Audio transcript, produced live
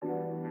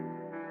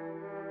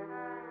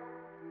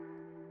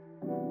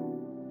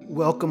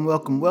Welcome,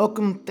 welcome,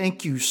 welcome.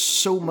 Thank you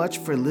so much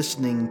for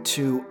listening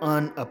to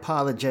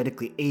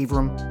Unapologetically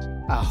Abram.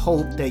 I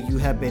hope that you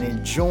have been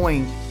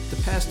enjoying the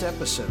past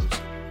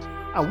episodes.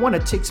 I want to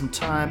take some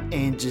time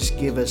and just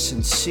give a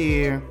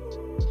sincere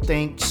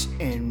thanks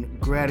and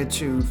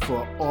gratitude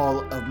for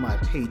all of my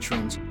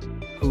patrons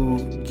who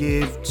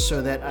give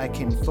so that I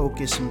can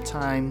focus some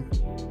time,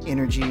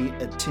 energy,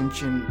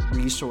 attention,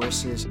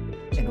 resources,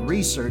 and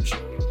research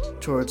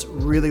towards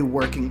really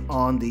working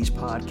on these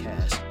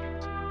podcasts.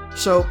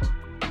 So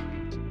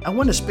I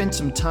want to spend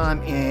some time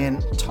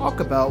and talk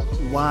about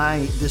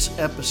why this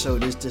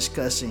episode is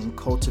discussing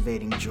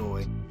cultivating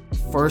joy.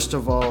 First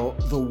of all,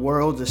 the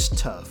world is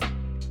tough.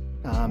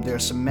 There are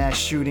some mass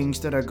shootings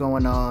that are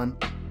going on.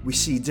 We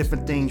see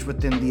different things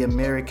within the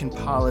American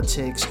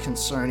politics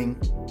concerning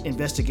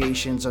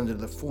investigations under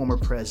the former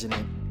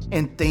president.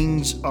 And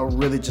things are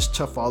really just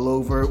tough all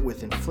over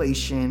with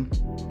inflation.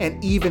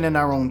 And even in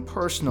our own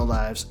personal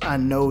lives, I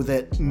know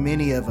that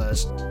many of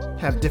us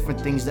have different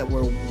things that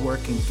we're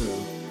working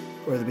through,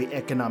 whether it be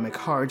economic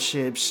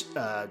hardships,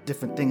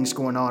 different things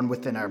going on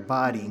within our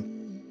body,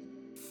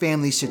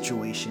 family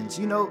situations.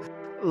 You know,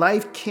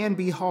 life can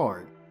be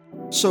hard.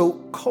 So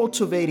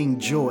cultivating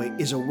joy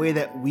is a way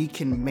that we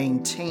can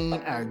maintain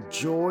our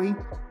joy,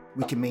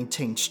 we can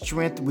maintain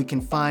strength, we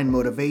can find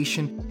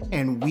motivation,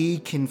 and we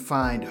can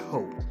find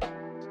hope.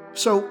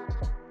 So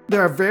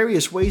there are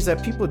various ways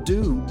that people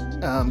do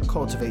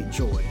cultivate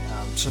joy.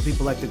 Some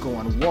people like to go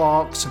on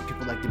walks, some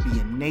people like to be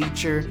in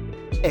nature,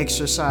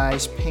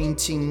 exercise,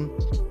 painting,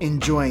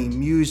 enjoying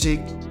music,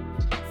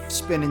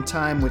 spending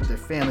time with their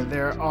family.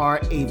 There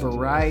are a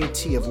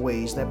variety of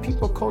ways that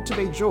people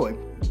cultivate joy.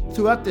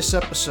 Throughout this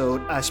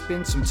episode, I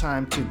spend some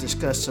time to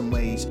discuss some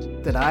ways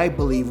that I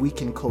believe we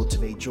can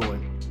cultivate joy.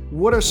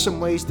 What are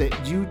some ways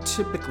that you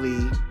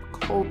typically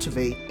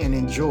cultivate and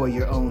enjoy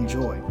your own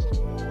joy?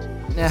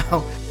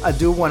 Now, I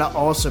do want to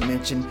also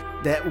mention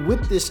that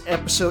with this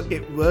episode,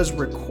 it was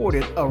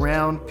recorded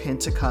around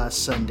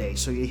Pentecost Sunday.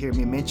 So you hear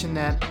me mention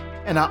that.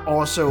 And I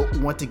also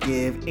want to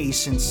give a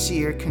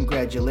sincere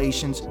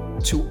congratulations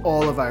to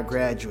all of our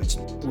graduates,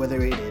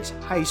 whether it is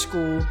high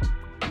school,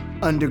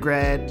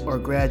 undergrad, or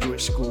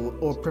graduate school,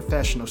 or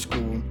professional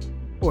school,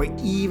 or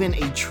even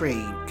a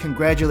trade.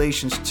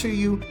 Congratulations to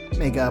you.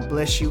 May God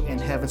bless you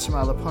and heaven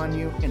smile upon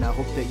you. And I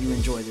hope that you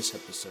enjoy this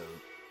episode.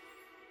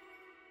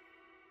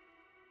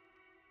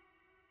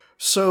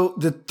 So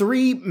the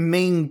three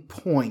main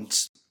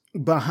points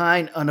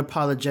behind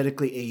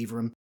Unapologetically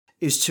Abram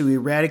is to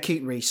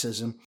eradicate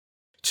racism,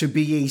 to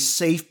be a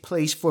safe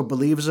place for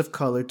believers of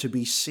color to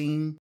be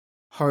seen,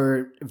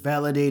 heard,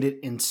 validated,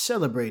 and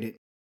celebrated,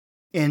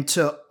 and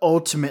to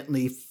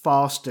ultimately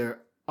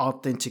foster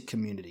authentic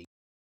community.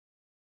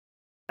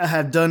 I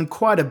have done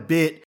quite a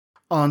bit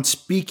on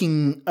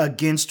speaking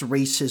against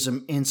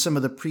racism in some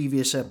of the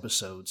previous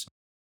episodes.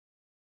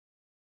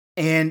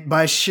 And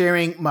by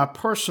sharing my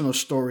personal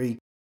story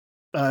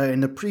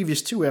in the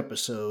previous two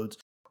episodes,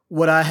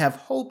 what I have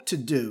hoped to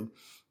do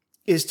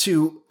is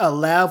to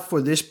allow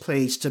for this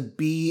place to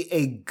be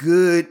a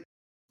good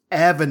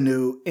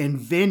avenue and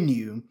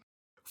venue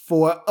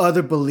for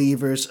other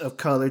believers of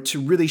color to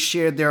really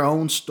share their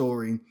own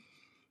story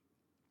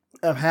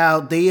of how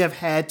they have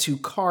had to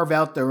carve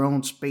out their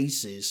own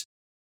spaces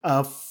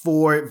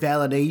for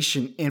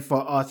validation and for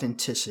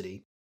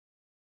authenticity.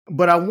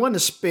 But I want to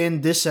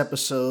spend this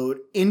episode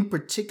in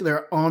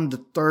particular on the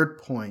third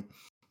point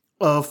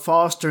of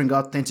fostering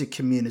authentic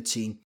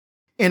community.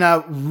 And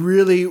I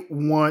really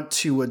want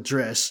to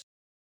address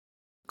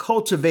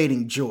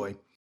cultivating joy,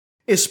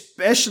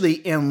 especially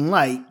in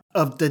light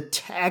of the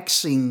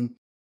taxing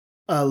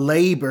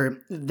labor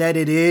that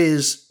it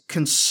is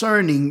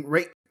concerning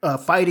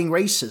fighting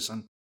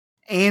racism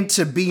and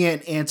to be an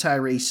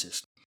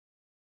anti-racist.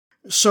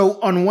 So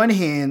on one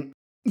hand,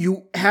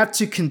 you have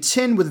to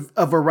contend with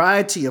a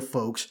variety of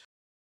folks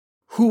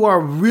who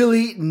are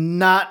really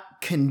not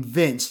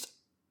convinced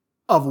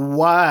of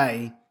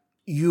why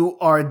you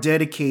are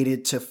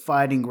dedicated to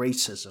fighting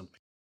racism.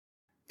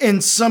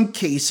 In some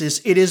cases,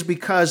 it is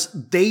because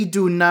they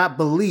do not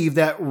believe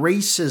that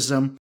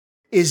racism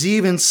is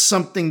even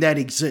something that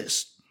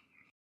exists.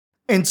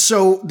 And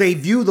so they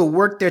view the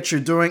work that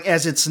you're doing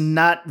as it's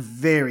not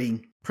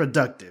very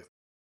productive.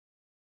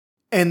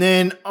 And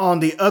then on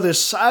the other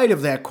side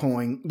of that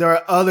coin, there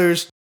are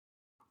others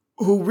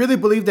who really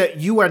believe that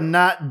you are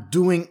not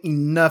doing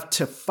enough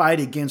to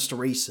fight against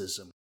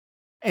racism.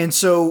 And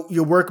so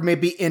your work may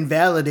be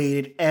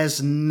invalidated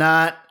as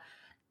not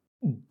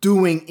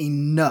doing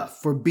enough,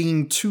 for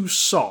being too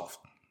soft.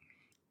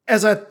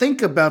 As I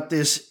think about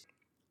this,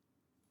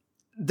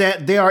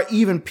 that there are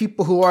even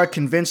people who are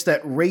convinced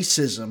that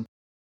racism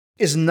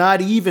is not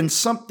even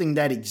something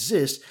that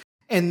exists.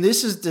 And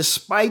this is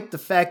despite the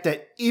fact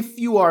that if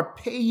you are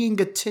paying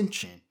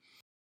attention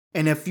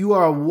and if you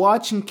are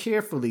watching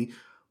carefully,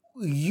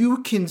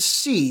 you can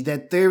see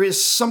that there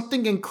is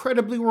something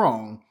incredibly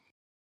wrong,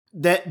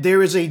 that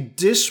there is a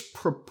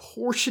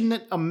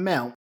disproportionate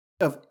amount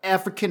of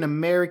African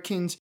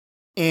Americans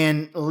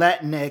and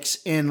Latinx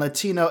and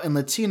Latino and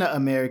Latina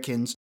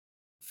Americans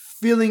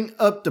filling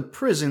up the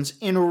prisons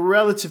in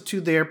relative to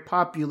their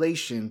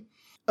population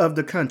of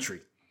the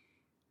country.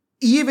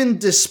 Even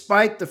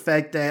despite the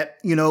fact that,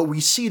 we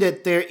see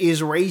that there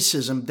is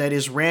racism that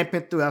is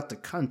rampant throughout the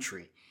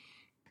country.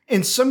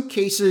 In some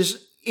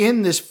cases,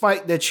 in this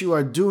fight that you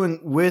are doing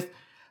with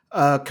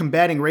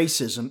combating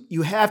racism,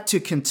 you have to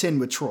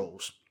contend with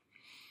trolls.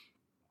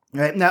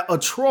 Right? Now, a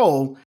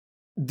troll,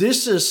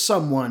 this is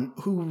someone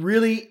who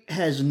really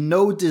has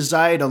no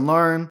desire to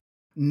learn,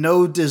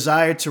 no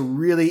desire to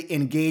really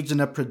engage in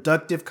a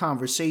productive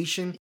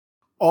conversation.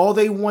 All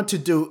they want to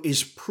do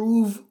is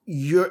prove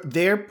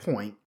their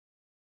point,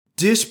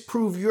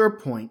 disprove your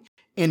point,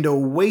 and to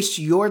waste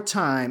your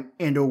time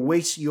and to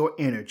waste your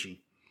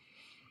energy.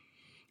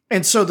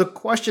 And so the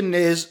question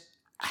is,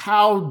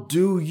 how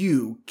do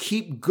you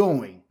keep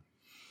going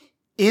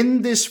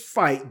in this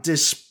fight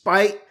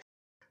despite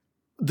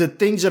the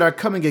things that are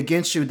coming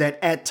against you that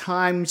at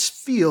times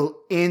feel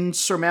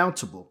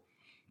insurmountable?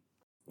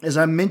 As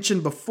I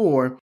mentioned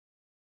before,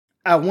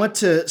 I want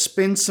to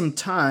spend some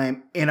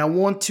time and I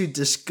want to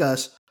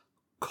discuss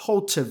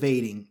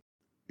cultivating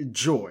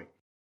joy.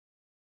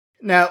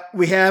 Now,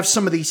 we have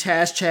some of these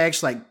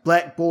hashtags like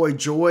Black Boy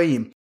Joy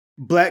and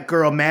Black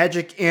Girl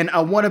Magic, and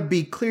I want to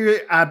be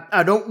clear,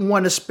 I don't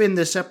want to spend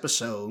this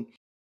episode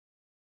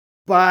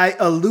by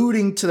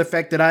alluding to the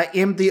fact that I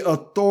am the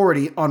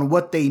authority on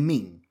what they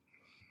mean.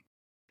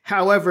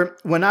 However,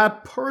 when I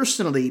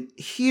personally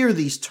hear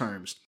these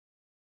terms,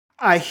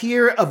 I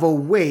hear of a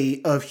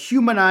way of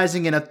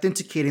humanizing and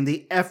authenticating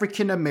the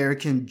African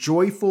American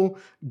joyful,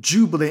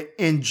 jubilant,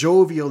 and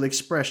jovial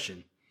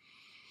expression.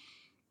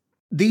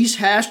 These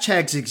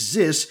hashtags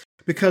exist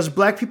because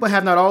Black people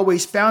have not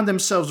always found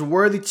themselves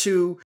worthy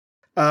to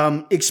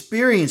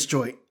experience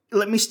joy.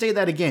 Let me state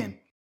that again.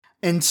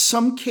 In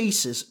some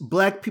cases,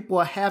 Black people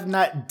have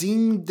not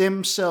deemed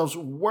themselves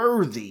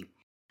worthy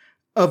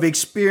of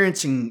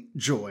experiencing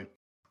joy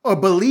or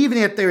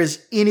believing that there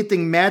is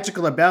anything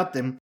magical about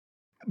them,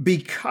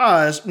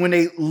 because when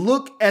they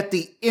look at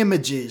the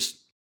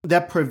images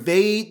that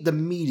pervade the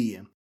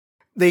media,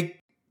 they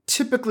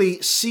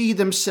typically see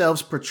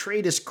themselves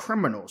portrayed as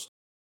criminals,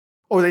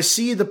 or they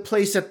see the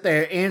place that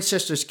their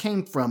ancestors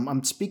came from,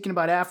 I'm speaking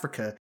about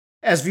Africa,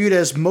 as viewed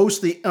as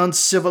mostly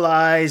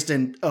uncivilized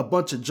and a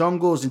bunch of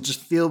jungles and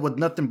just filled with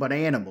nothing but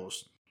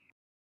animals.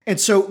 And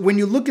so when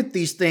you look at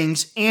these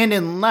things, and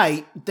in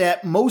light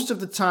that most of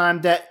the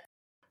time that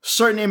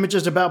certain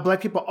images about Black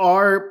people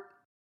are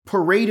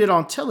paraded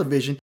on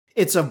television,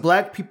 it's of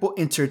Black people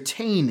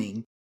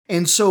entertaining.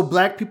 And so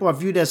Black people are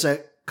viewed as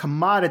a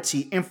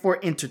commodity and for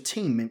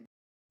entertainment.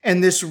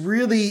 And this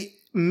really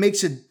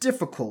makes it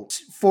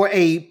difficult for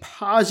a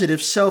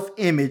positive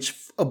self-image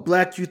of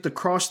Black youth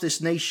across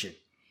this nation.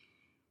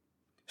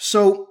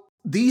 So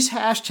these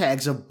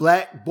hashtags of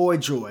Black Boy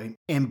Joy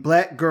and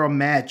Black Girl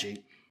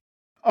Magic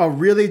are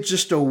really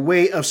just a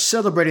way of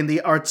celebrating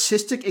the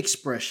artistic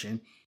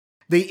expression,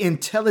 the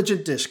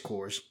intelligent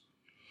discourse,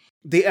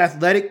 the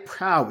athletic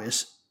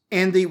prowess,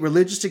 and the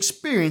religious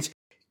experience,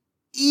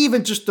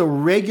 even just the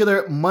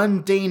regular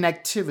mundane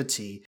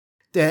activity,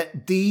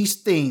 that these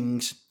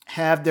things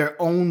have their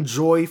own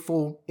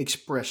joyful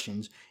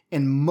expressions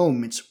and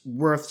moments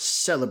worth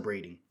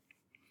celebrating.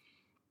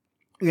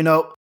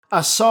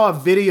 I saw a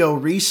video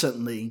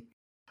recently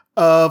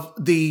of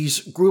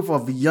these group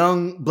of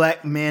young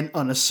Black men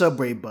on a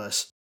subway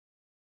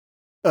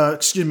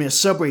a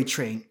subway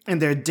train,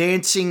 and they're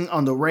dancing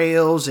on the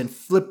rails and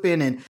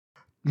flipping and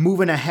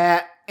moving a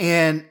hat.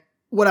 And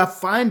what I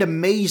find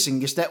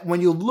amazing is that when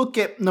you look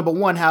at, number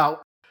one,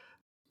 how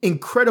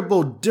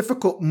incredible,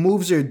 difficult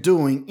moves they're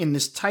doing in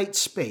this tight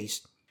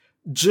space,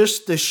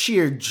 just the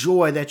sheer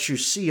joy that you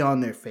see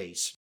on their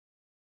face.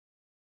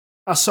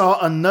 I saw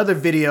another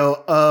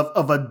video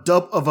of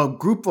a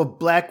group of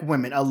Black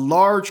women, a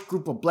large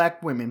group of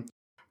Black women,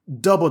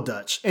 double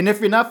dutch. And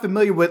if you're not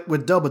familiar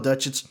with double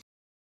dutch,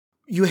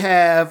 you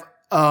have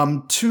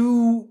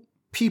two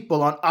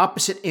people on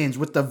opposite ends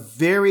with a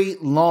very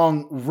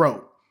long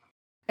rope,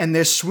 and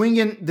they're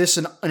swinging this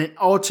in an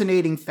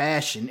alternating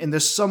fashion, and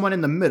there's someone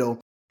in the middle,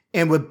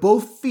 and with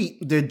both feet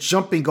they're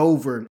jumping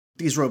over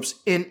these ropes,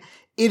 and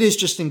it is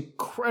just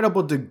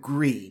incredible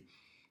degree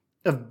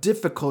of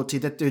difficulty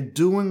that they're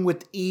doing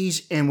with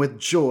ease and with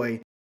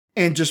joy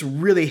and just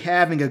really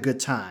having a good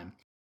time.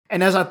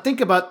 And as I think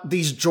about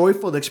these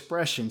joyful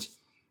expressions,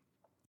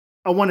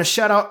 I want to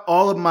shout out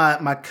all of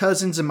my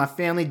cousins and my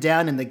family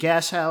down in the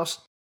gas house.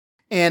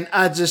 And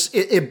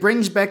it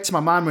brings back to my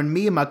mind when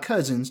me and my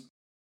cousins,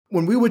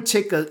 when we would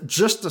take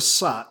just a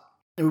sock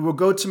and we would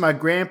go to my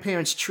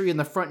grandparents' tree in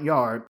the front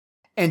yard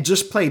and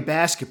just play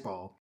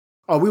basketball.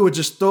 Or we would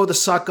just throw the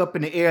sock up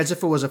in the air as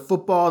if it was a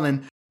football,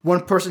 and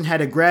one person had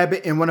to grab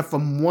it and run it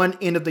from one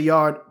end of the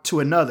yard to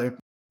another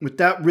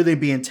without really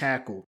being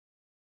tackled.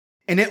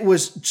 And it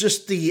was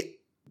just the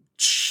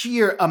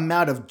sheer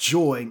amount of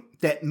joy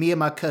that me and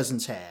my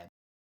cousins had.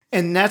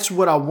 And that's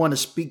what I want to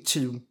speak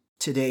to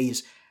today,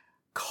 is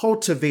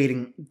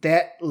cultivating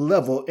that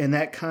level and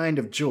that kind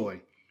of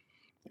joy.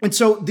 And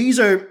so these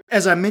are,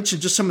 as I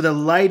mentioned, just some of the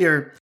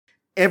lighter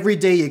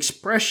everyday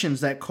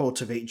expressions that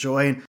cultivate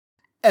joy. And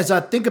as I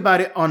think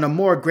about it on a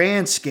more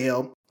grand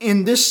scale,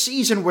 in this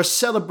season, we're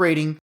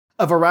celebrating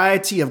a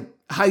variety of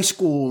high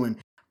school and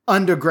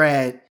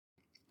undergrad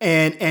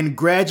and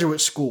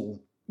graduate school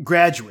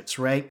graduates,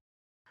 right?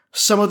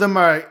 Some of them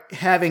are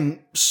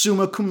having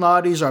summa cum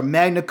laudes or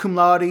magna cum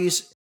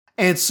laudes,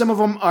 and some of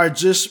them are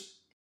just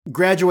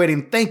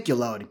graduating thank you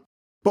laude.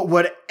 But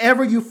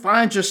whatever you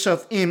find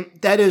yourself in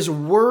that is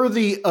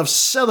worthy of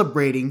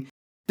celebrating,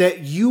 that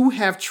you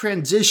have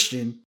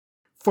transitioned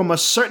from a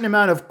certain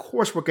amount of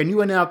coursework and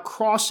you are now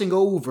crossing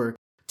over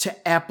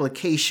to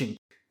application.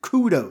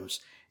 Kudos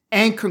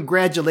and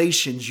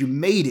congratulations. You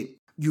made it.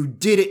 You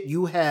did it.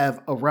 You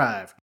have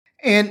arrived.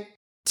 And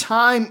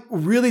time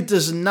really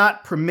does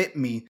not permit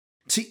me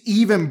to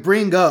even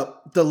bring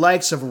up the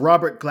likes of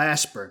Robert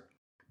Glasper,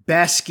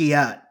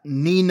 Basquiat,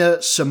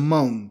 Nina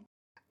Simone,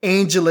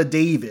 Angela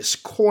Davis,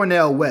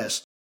 Cornel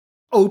West,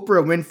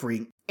 Oprah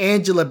Winfrey,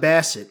 Angela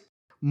Bassett,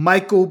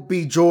 Michael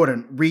B.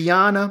 Jordan,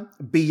 Rihanna,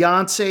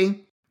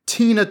 Beyonce,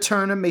 Tina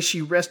Turner, may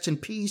she rest in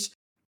peace,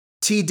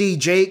 T.D.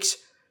 Jakes,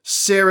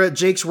 Sarah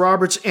Jakes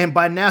Roberts, and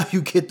by now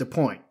you get the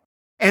point.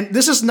 And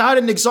this is not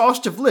an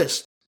exhaustive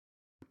list,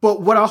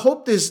 but what I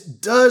hope this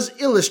does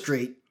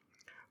illustrate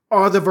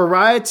are the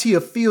variety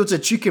of fields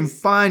that you can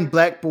find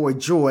Black boy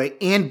joy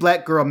and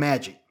Black girl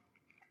magic.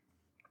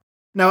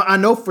 Now, I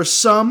know for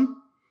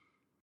some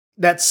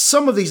that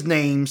some of these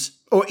names,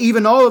 or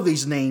even all of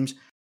these names,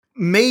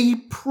 may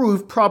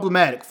prove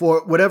problematic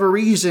for whatever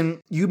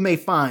reason you may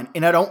find,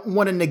 and I don't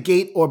want to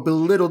negate or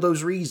belittle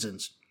those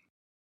reasons.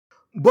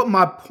 But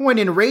my point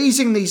in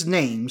raising these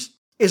names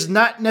is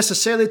not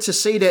necessarily to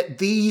say that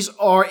these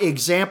are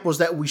examples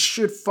that we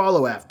should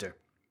follow after.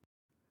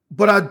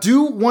 But I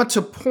do want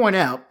to point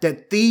out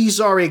that these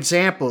are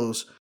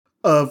examples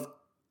of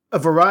a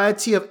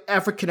variety of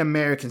African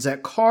Americans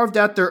that carved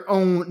out their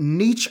own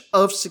niche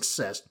of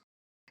success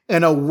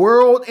in a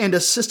world and a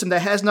system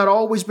that has not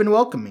always been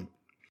welcoming.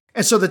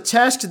 And so the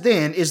task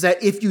then is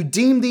that if you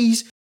deem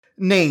these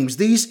names,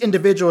 these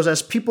individuals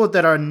as people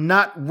that are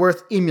not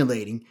worth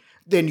emulating,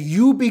 then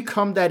you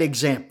become that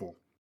example.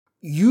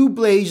 You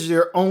blaze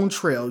your own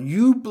trail.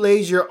 You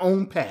blaze your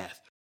own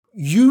path.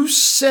 You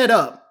set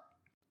up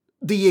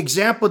the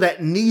example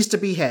that needs to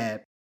be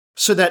had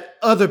so that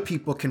other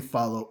people can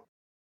follow.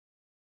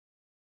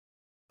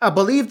 I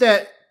believe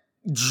that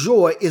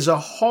joy is a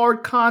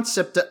hard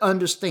concept to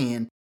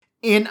understand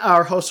in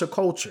our hustle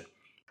culture.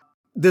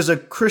 There's a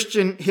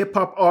Christian hip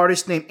hop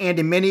artist named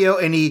Andy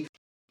Mineo, and he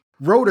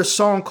wrote a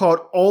song called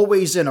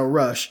Always in a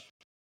Rush.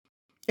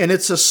 And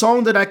it's a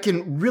song that I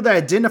can really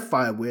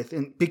identify with,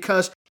 and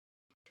because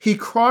he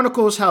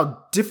chronicles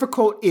how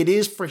difficult it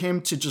is for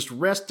him to just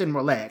rest and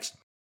relax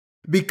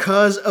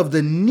because of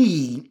the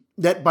need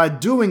that by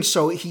doing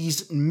so,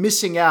 he's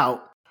missing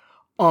out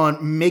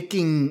on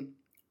making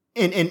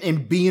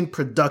and being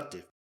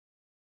productive.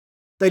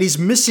 That he's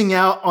missing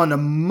out on a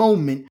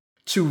moment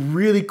to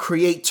really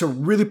create, to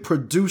really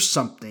produce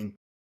something.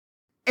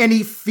 And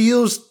he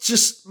feels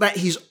just that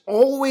he's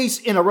always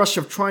in a rush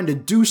of trying to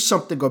do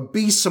something or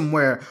be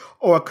somewhere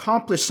or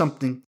accomplish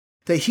something,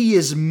 that he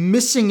is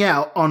missing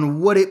out on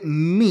what it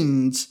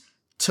means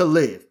to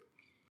live.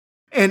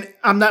 And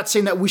I'm not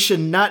saying that we should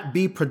not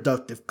be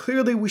productive.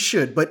 Clearly we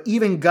should, but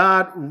even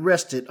God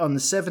rested on the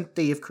seventh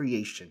day of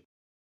creation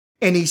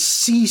and he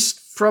ceased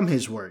from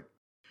his work.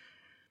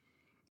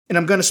 And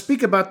I'm going to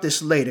speak about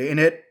this later. And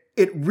it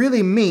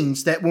really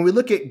means that when we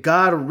look at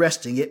God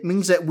resting, it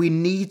means that we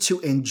need to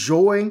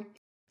enjoy,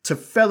 to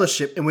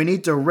fellowship, and we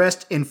need to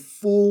rest in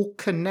full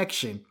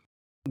connection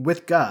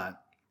with God.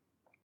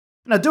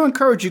 And I do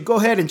encourage you, go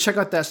ahead and check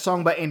out that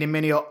song by Andy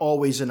Mineo,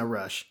 Always in a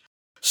Rush.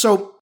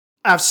 So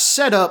I've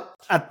set up,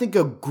 I think,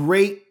 a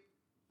great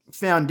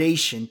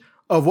foundation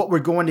of what we're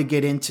going to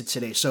get into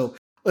today. So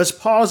let's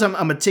pause. I'm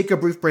going to take a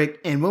brief break.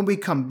 And when we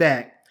come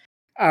back,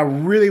 I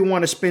really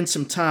want to spend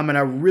some time and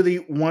I really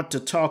want to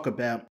talk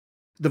about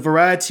the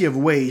variety of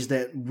ways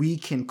that we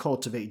can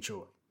cultivate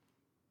joy.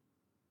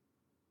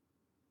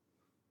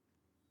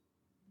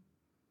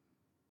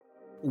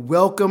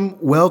 Welcome,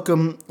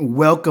 welcome,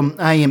 welcome.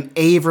 I am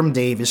Avram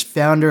Davis,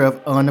 founder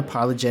of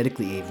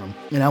Unapologetically Avram,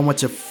 and I want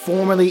to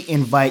formally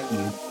invite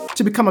you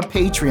to become a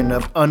patron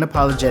of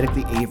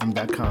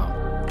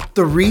unapologeticallyavram.com.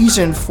 The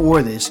reason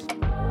for this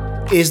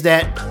is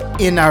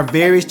that in our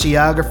various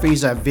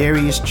geographies, our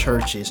various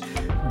churches,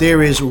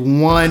 there is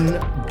one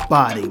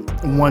body,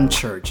 one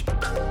church.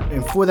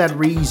 And for that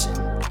reason,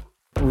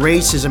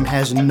 racism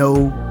has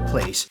no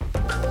place.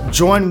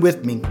 Join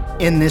with me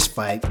in this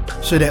fight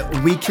so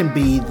that we can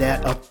be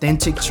that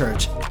authentic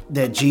church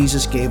that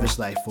Jesus gave his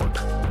life for.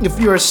 If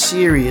you are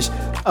serious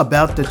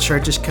about the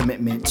church's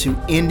commitment to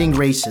ending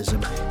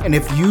racism, and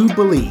if you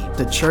believe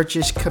the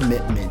church's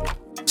commitment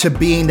to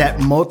being that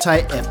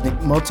multi-ethnic,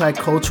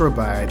 multicultural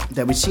bride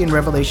that we see in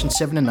Revelation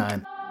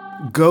 7-9,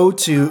 go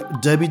to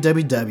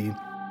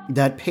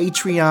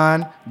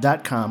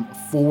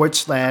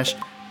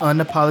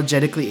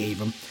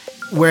www.patreon.com/unapologeticallyavram,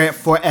 where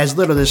for as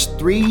little as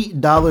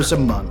 $3 a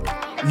month,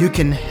 you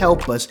can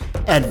help us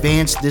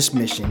advance this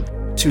mission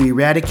to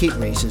eradicate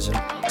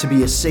racism, to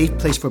be a safe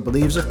place for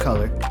believers of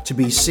color, to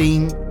be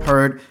seen,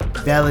 heard,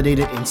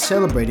 validated, and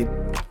celebrated,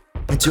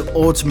 and to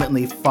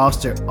ultimately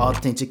foster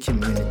authentic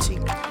community.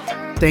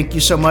 Thank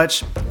you so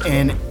much,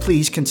 and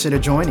please consider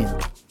joining.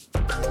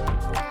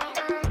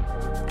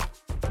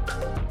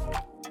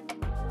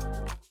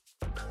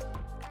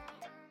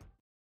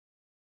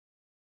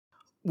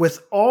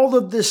 With all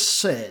of this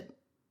said,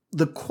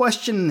 the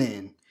question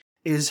then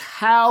is,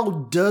 how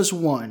does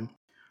one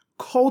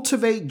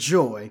cultivate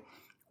joy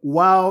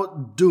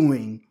while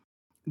doing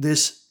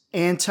this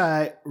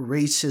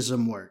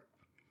anti-racism work?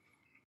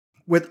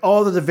 With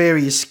all of the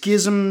various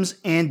schisms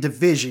and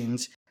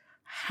divisions,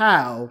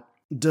 how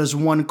does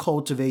one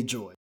cultivate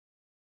joy?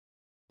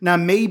 Now,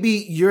 maybe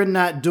you're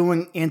not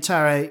doing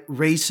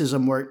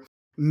anti-racism work.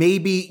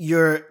 Maybe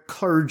you're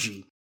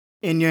clergy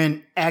and you're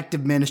in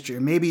active ministry.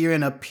 Maybe you're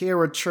in a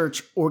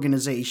parachurch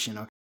organization,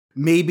 or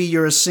maybe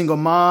you're a single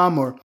mom,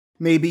 or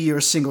maybe you're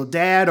a single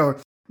dad, or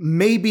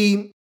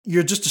maybe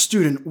you're just a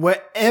student.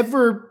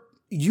 Wherever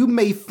you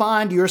may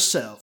find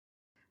yourself,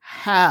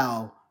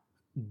 how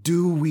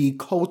do we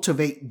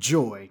cultivate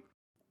joy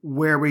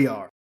where we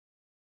are?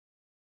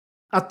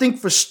 I think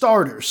for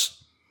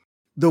starters,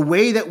 the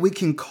way that we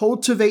can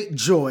cultivate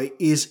joy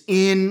is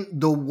in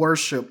the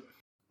worship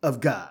of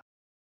God.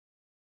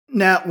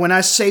 Now, when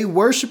I say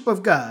worship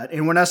of God,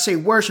 and when I say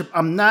worship,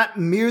 I'm not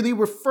merely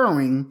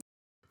referring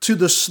to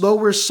the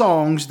slower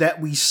songs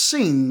that we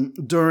sing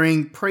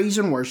during praise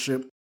and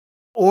worship,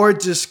 or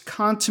just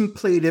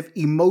contemplative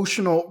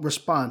emotional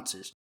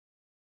responses,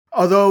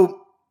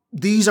 although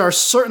these are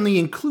certainly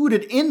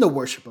included in the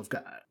worship of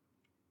God.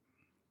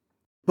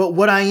 But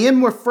what I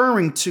am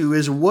referring to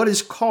is what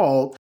is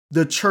called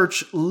the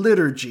church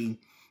liturgy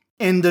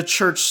and the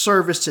church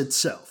service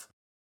itself.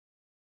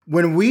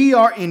 When we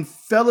are in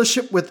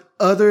fellowship with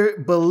other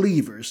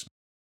believers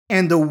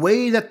and the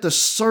way that the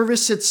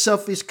service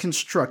itself is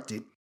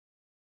constructed,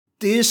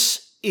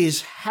 this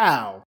is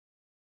how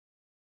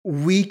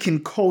we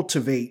can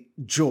cultivate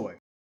joy.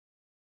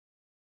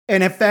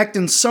 And in fact,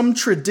 in some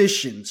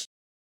traditions,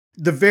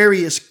 the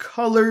various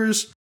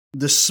colors,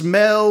 the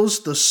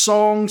smells, the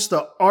songs,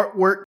 the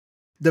artwork,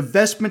 the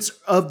vestments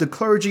of the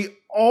clergy,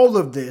 all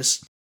of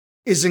this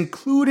is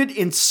included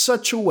in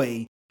such a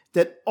way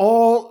that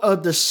all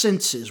of the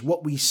senses,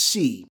 what we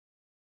see,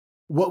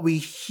 what we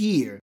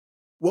hear,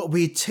 what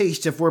we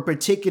taste if we're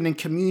partaking in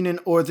communion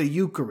or the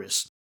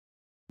Eucharist,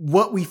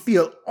 what we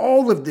feel,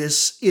 all of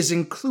this is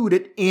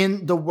included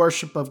in the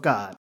worship of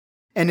God.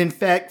 And in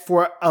fact,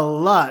 for a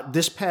lot,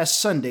 this past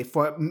Sunday,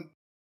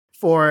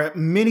 for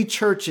many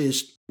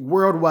churches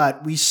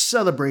worldwide, we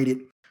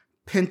celebrated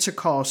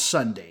Pentecost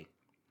Sunday.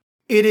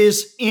 It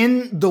is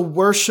in the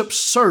worship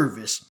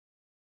service.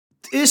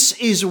 This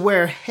is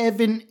where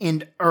heaven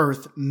and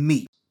earth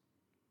meet.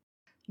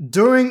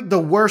 During the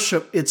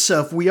worship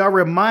itself, we are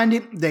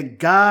reminded that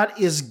God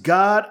is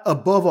God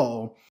above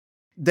all,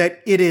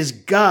 that it is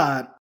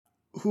God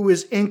who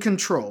is in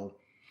control.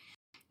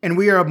 And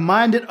we are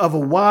reminded of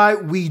why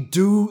we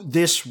do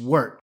this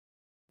work.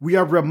 We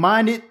are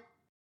reminded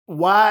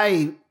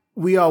why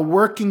we are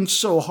working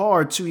so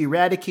hard to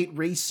eradicate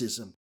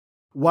racism,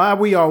 why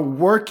we are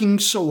working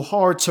so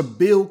hard to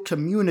build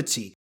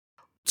community,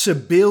 to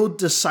build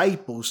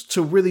disciples,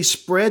 to really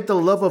spread the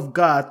love of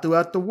God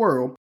throughout the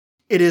world.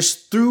 It is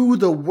through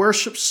the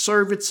worship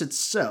service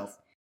itself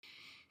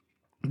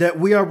that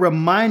we are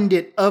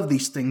reminded of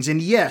these things.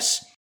 And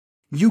yes,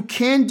 you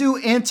can do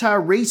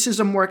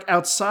anti-racism work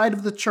outside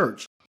of the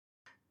church,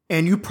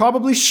 and you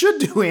probably should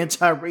do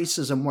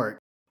anti-racism work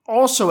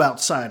also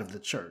outside of the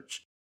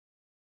church.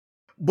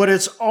 But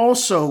it's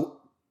also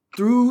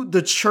through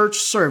the church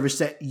service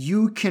that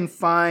you can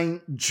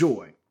find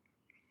joy.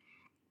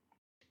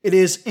 It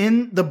is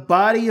in the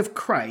body of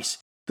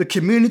Christ, the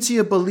community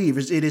of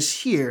believers. It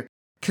is here,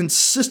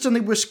 consistently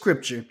with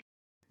Scripture,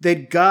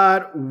 that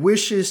God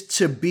wishes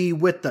to be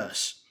with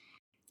us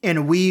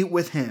and we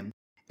with Him.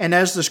 And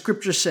as the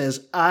Scripture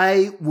says,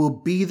 I will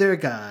be their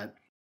God,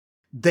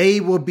 they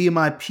will be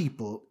my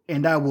people,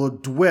 and I will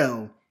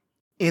dwell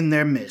in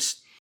their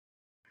midst.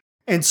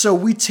 And so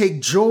we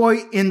take joy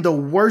in the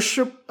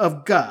worship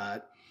of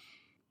God,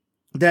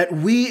 that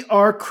we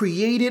are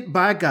created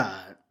by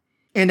God,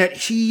 and that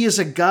He is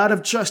a God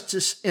of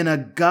justice and a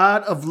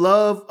God of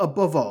love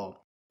above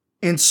all.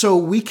 And so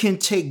we can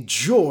take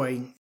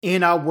joy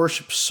in our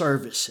worship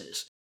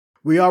services.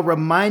 We are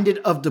reminded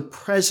of the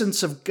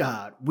presence of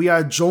God. We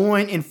are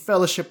joined in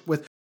fellowship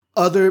with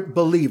other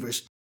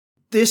believers.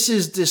 This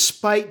is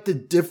despite the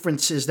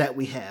differences that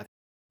we have.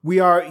 We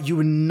are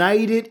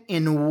united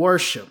in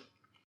worship.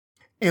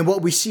 And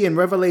what we see in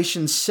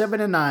Revelation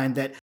 7 and 9,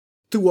 that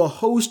through a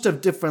host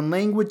of different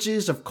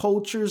languages, of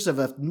cultures, of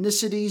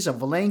ethnicities,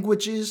 of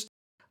languages,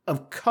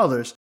 of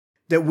colors,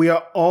 that we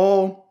are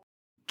all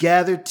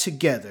gathered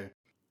together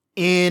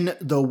in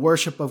the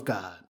worship of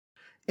God.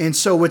 And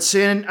so it's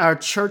in our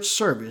church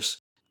service,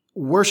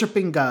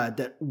 worshiping God,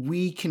 that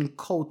we can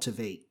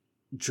cultivate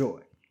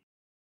joy.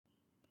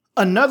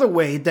 Another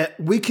way that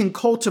we can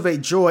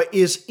cultivate joy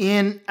is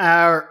in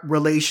our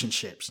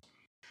relationships.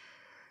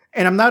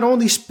 And I'm not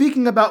only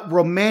speaking about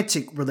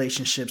romantic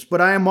relationships,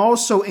 but I am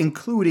also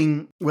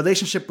including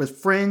relationship with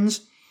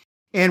friends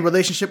and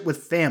relationship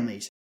with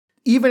families.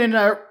 Even in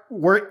our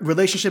work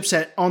relationships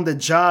on the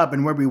job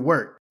and where we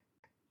work.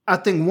 I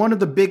think one of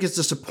the biggest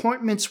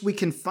disappointments we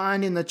can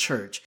find in the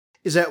church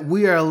is that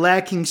we are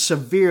lacking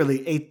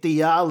severely a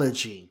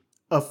theology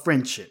of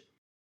friendship.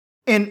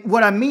 And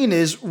what I mean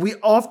is we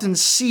often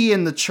see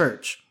in the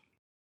church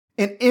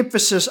an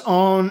emphasis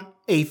on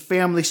a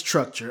family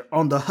structure,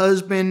 on the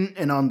husband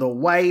and on the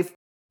wife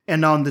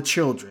and on the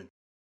children.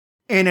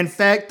 And in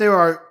fact, there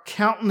are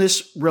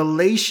countless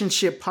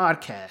relationship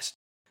podcasts.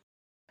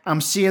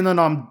 I'm seeing them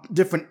on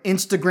different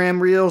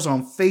Instagram reels,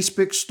 on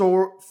Facebook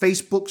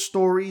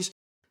stories,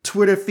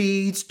 Twitter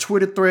feeds,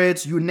 Twitter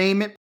threads, you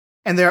name it.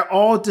 And they're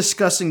all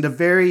discussing the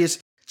various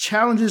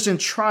challenges and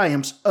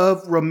triumphs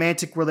of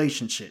romantic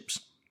relationships.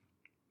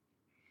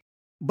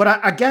 But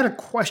I got a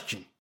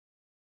question.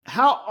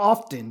 How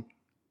often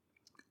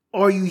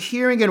are you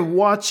hearing and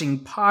watching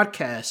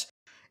podcasts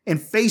and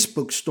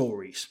Facebook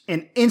stories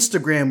and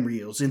Instagram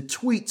reels and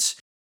tweets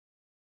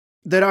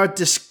that are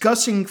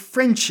discussing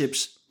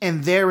friendships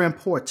and their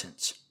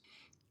importance?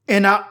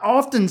 And I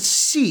often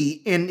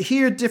see and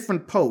hear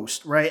different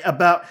posts, right,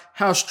 about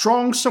how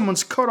strong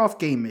someone's cutoff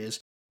game is,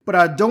 but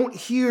I don't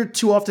hear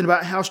too often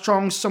about how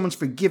strong someone's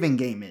forgiving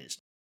game is.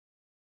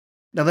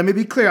 Now, let me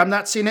be clear. I'm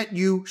not saying that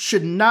you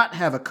should not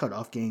have a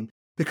cutoff game,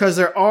 because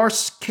there are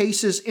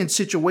cases and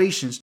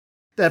situations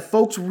that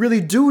folks really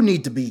do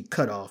need to be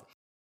cut off,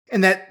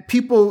 and that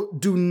people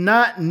do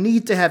not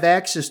need to have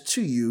access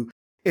to you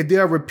if they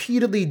are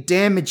repeatedly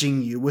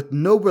damaging you with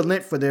no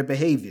relent for their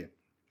behavior.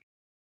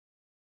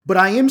 But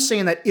I am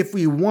saying that if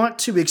we want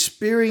to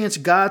experience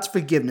God's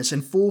forgiveness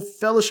and full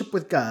fellowship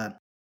with God,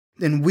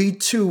 then we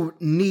too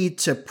need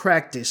to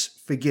practice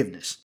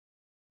forgiveness.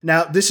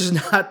 Now, this is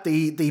not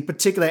the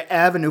particular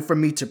avenue for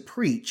me to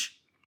preach,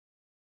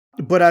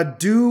 but I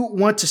do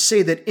want to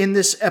say that in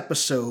this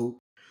episode,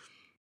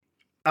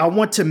 I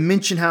want to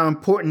mention how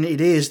important it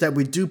is that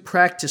we do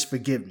practice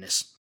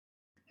forgiveness.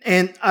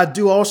 And I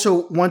do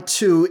also want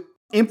to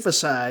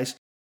emphasize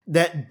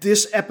that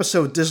this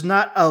episode does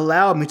not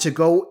allow me to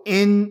go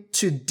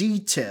into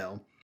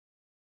detail,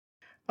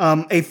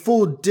 a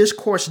full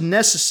discourse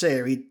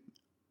necessary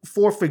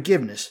for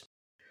forgiveness.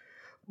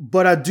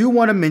 But I do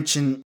want to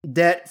mention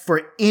that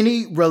for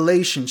any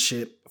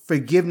relationship,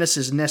 forgiveness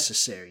is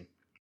necessary.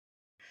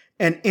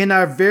 And in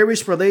our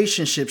various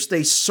relationships,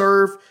 they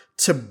serve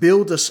to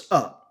build us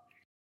up,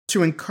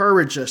 to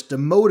encourage us, to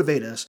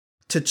motivate us,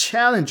 to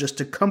challenge us,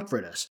 to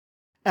comfort us.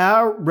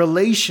 Our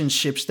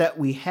relationships that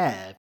we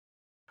have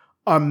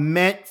are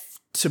meant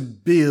to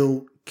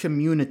build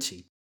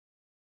community.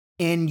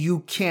 And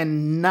you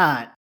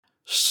cannot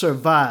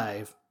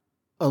survive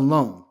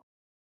alone.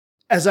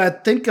 As I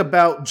think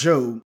about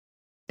Job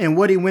and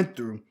what he went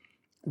through,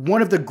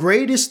 one of the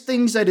greatest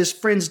things that his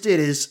friends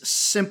did is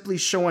simply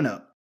showing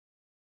up.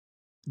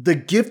 The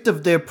gift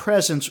of their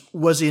presence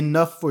was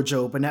enough for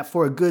Job, and that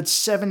for a good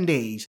 7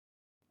 days,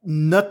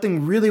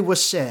 nothing really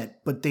was said,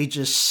 but they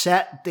just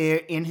sat there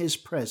in his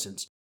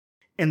presence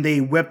and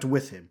they wept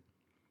with him.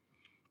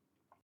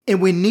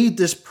 And we need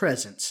this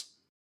presence.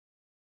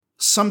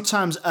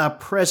 Sometimes our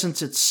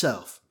presence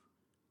itself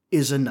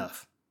is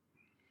enough.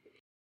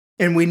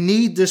 And we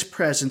need this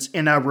presence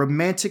in our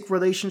romantic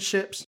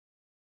relationships,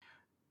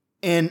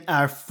 in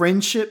our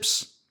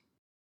friendships,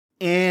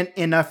 and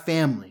in our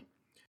family.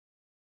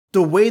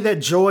 The way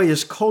that joy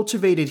is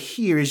cultivated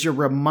here is you're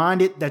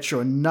reminded that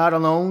you're not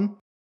alone.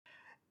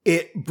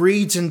 It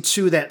breeds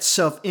into that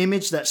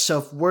self-image, that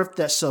self-worth,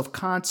 that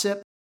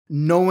self-concept,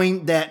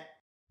 knowing that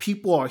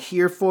people are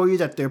here for you,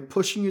 that they're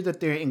pushing you, that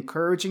they're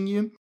encouraging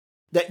you,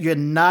 that you're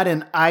not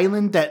an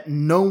island, that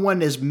no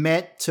one is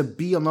meant to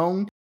be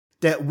alone,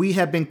 that we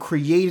have been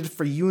created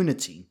for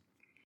unity.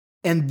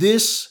 And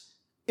this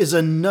is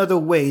another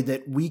way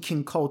that we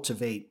can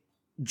cultivate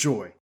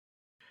joy.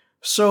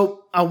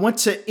 So I want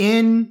to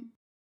end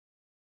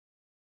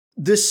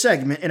this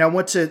segment and I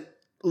want to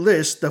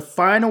list the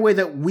final way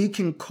that we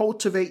can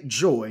cultivate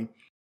joy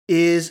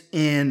is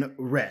in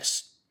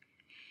rest.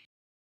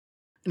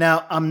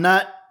 Now, I'm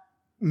not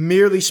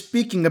merely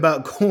speaking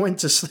about going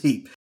to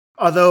sleep,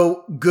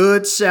 although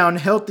good, sound,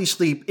 healthy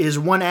sleep is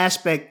one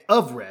aspect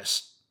of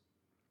rest.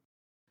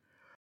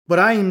 But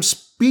I am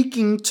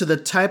speaking to the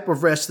type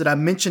of rest that I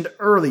mentioned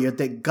earlier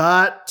that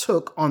God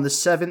took on the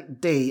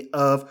seventh day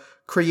of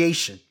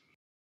creation.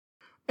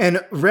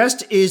 And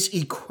rest is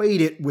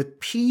equated with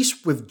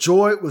peace, with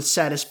joy, with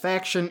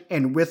satisfaction,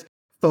 and with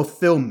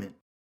fulfillment.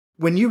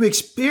 When you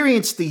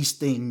experience these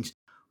things,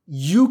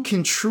 you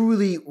can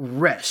truly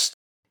rest.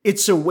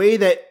 It's a way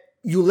that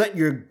you let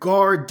your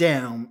guard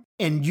down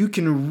and you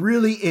can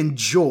really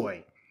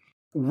enjoy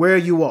where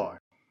you are.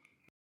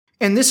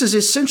 And this is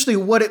essentially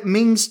what it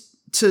means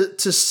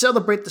to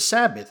celebrate the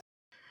Sabbath.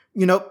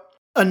 You know,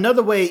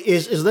 another way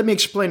is let me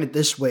explain it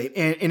this way.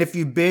 And if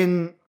you've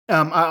been,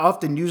 I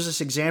often use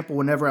this example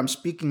whenever I'm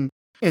speaking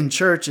in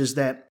church, is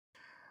that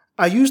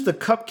I use the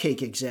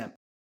cupcake example.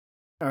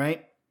 All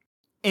right.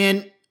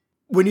 And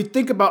when you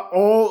think about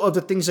all of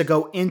the things that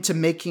go into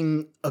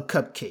making a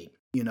cupcake,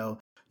 you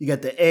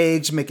got the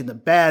eggs, making the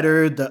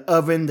batter, the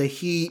oven, the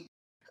heat,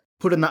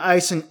 putting the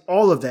icing,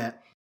 all of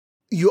that.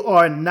 You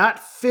are not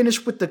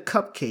finished with the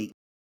cupcake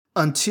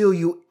until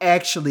you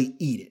actually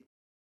eat it.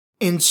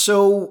 And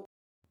so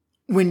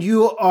when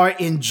you are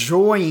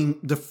enjoying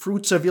the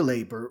fruits of your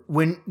labor,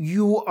 when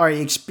you are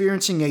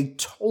experiencing a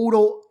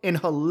total and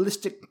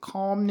holistic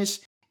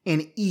calmness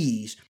and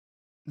ease,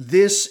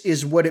 this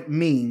is what it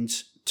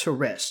means to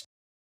rest.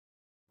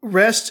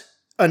 Rest,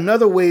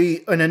 another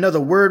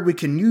word we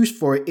can use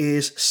for it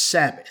is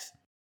Sabbath.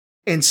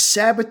 And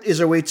Sabbath is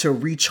a way to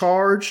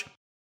recharge,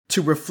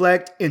 to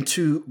reflect, and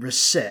to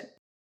reset.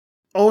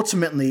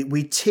 Ultimately,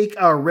 we take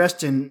our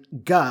rest in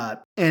God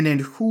and in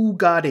who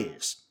God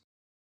is.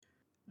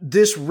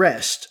 This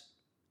rest,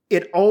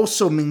 it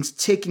also means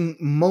taking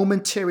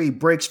momentary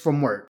breaks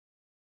from work.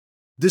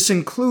 This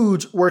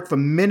includes work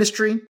from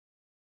ministry,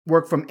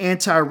 work from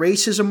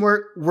anti-racism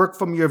work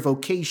from your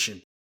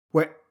vocation,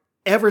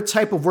 wherever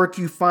type of work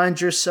you find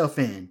yourself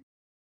in.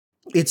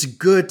 It's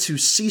good to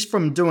cease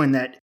from doing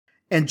that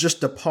and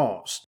just to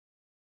pause.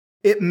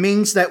 It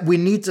means that we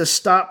need to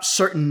stop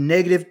certain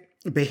negative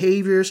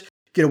behaviors,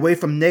 get away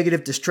from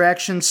negative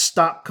distractions,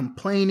 stop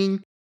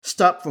complaining,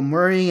 stop from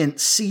worrying, and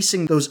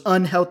ceasing those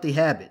unhealthy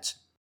habits.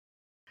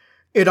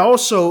 It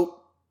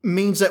also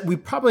means that we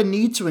probably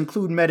need to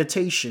include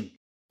meditation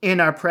in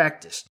our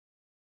practice.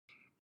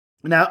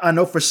 Now, I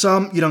know for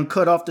some, you don't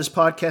cut off this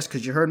podcast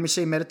because you heard me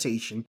say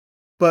meditation,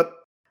 but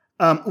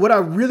what I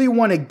really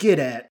want to get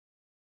at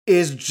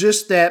is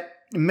just that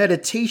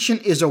meditation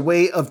is a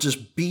way of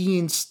just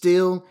being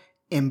still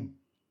and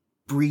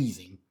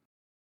breathing.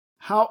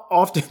 How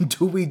often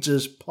do we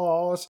just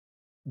pause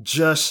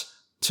just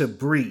to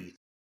breathe?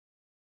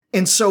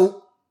 And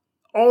so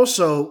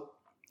also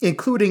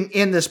including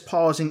in this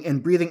pausing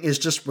and breathing is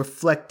just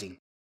reflecting.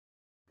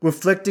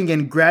 Reflecting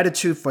in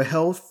gratitude for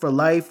health, for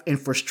life, and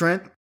for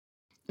strength.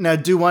 And I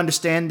do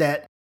understand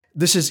that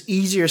this is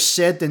easier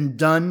said than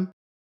done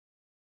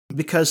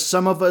because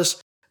some of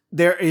us,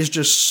 there is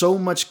just so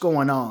much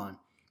going on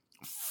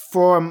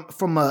from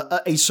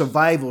a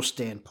survival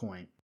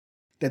standpoint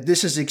that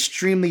this is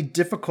extremely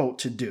difficult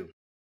to do.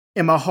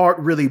 And my heart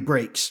really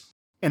breaks.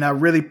 And I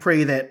really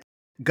pray that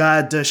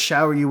God does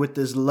shower you with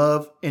His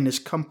love and His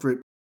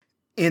comfort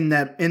in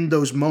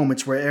those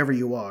moments wherever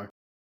you are.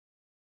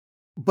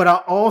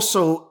 But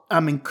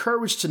I'm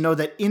encouraged to know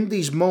that in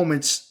these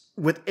moments,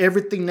 with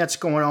everything that's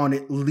going on,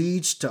 it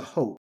leads to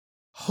hope.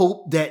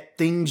 Hope that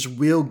things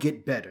will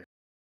get better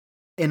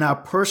in our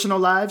personal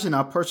lives, in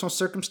our personal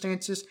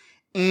circumstances,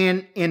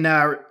 and in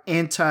our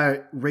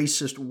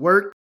anti-racist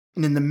work,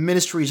 and in the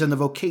ministries and the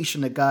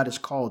vocation that God has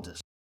called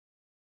us.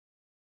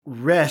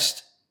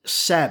 Rest,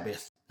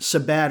 Sabbath,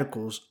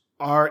 sabbaticals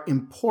are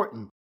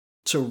important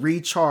to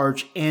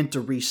recharge and to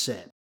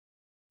reset.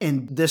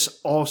 And this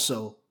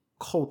also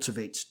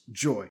cultivates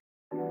joy.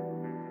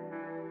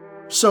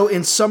 So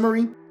in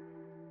summary,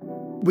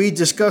 we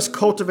discussed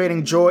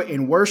cultivating joy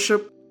in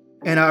worship,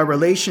 in our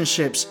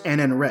relationships,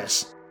 and in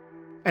rest.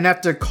 And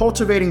after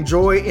cultivating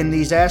joy in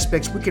these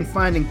aspects, we can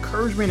find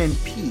encouragement and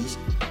peace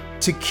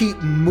to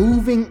keep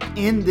moving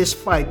in this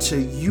fight to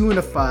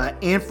unify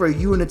and for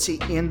unity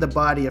in the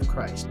body of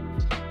Christ.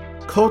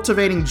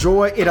 Cultivating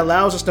joy, it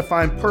allows us to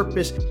find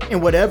purpose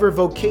in whatever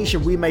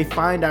vocation we may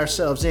find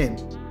ourselves in,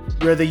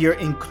 whether you're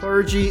in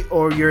clergy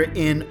or you're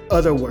in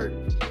other work.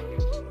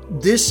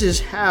 This is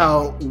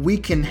how we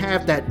can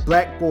have that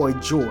black boy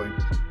joy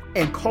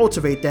and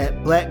cultivate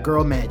that black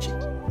girl magic.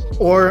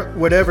 Or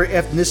whatever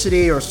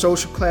ethnicity or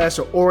social class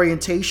or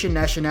orientation,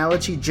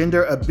 nationality,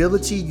 gender,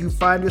 ability you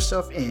find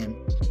yourself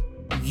in,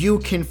 you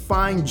can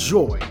find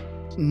joy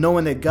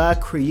knowing that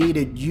God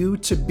created you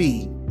to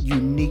be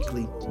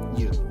uniquely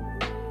you.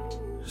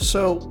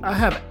 So I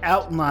have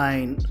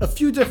outlined a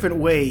few different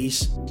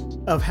ways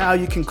of how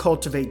you can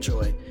cultivate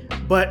joy.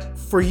 But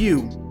for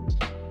you,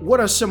 what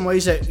are some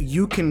ways that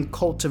you can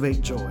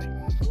cultivate joy?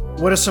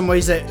 What are some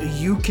ways that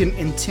you can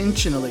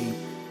intentionally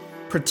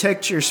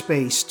protect your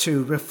space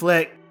to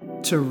reflect,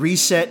 to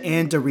reset,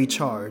 and to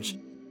recharge?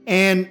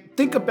 And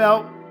think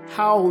about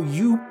how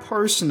you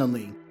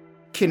personally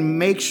can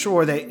make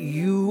sure that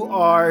you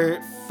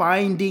are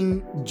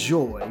finding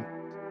joy,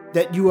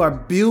 that you are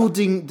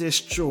building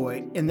this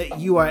joy, and that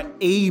you are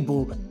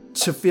able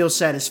to feel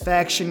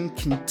satisfaction,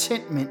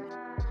 contentment,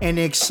 and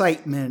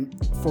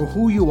excitement for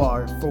who you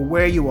are, for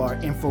where you are,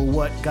 and for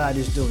what God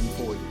is doing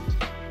for you.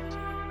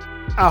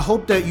 I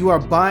hope that you are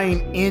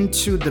buying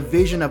into the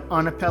vision of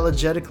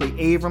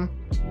Unapologetically Abram,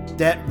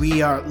 that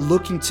we are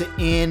looking to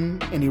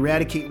end and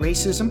eradicate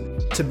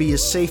racism, to be a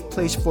safe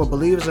place for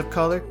believers of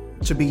color,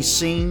 to be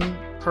seen,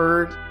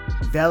 heard,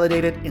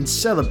 validated, and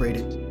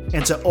celebrated,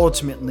 and to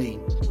ultimately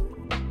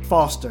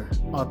foster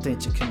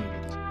authentic community.